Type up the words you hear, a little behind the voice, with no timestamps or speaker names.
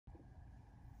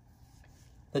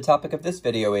The topic of this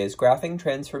video is graphing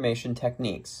transformation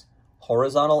techniques,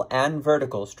 horizontal and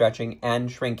vertical stretching and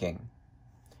shrinking.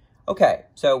 Okay,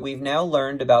 so we've now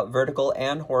learned about vertical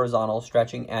and horizontal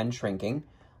stretching and shrinking.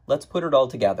 Let's put it all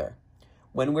together.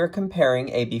 When we're comparing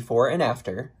a before and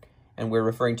after, and we're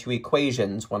referring to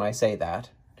equations when I say that,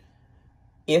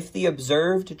 if the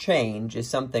observed change is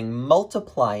something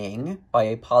multiplying by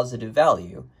a positive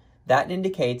value, that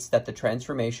indicates that the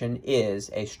transformation is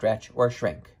a stretch or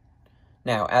shrink.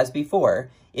 Now, as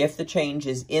before, if the change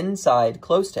is inside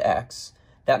close to x,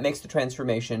 that makes the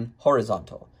transformation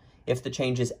horizontal. If the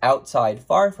change is outside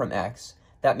far from x,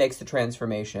 that makes the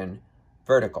transformation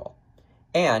vertical.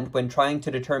 And when trying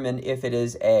to determine if it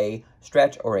is a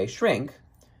stretch or a shrink,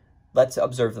 let's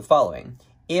observe the following.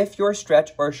 If your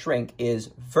stretch or shrink is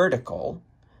vertical,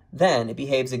 then it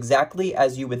behaves exactly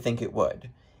as you would think it would.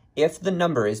 If the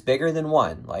number is bigger than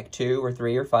 1, like 2 or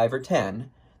 3 or 5 or 10,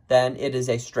 then it is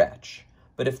a stretch.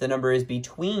 But if the number is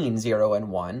between 0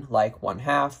 and 1, like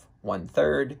 1/2,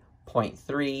 1/3,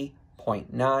 0.3,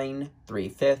 0.9,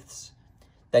 3/5,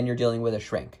 then you're dealing with a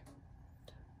shrink.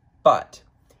 But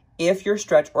if your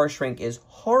stretch or shrink is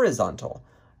horizontal,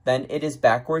 then it is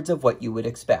backwards of what you would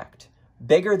expect.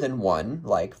 Bigger than 1,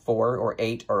 like 4 or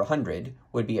 8 or 100,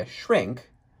 would be a shrink,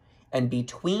 and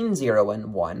between 0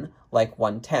 and 1, like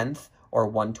 1/10 or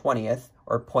 1/20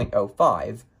 or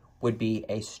 0.05, would be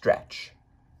a stretch.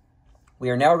 We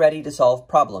are now ready to solve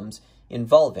problems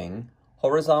involving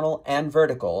horizontal and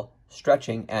vertical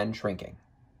stretching and shrinking.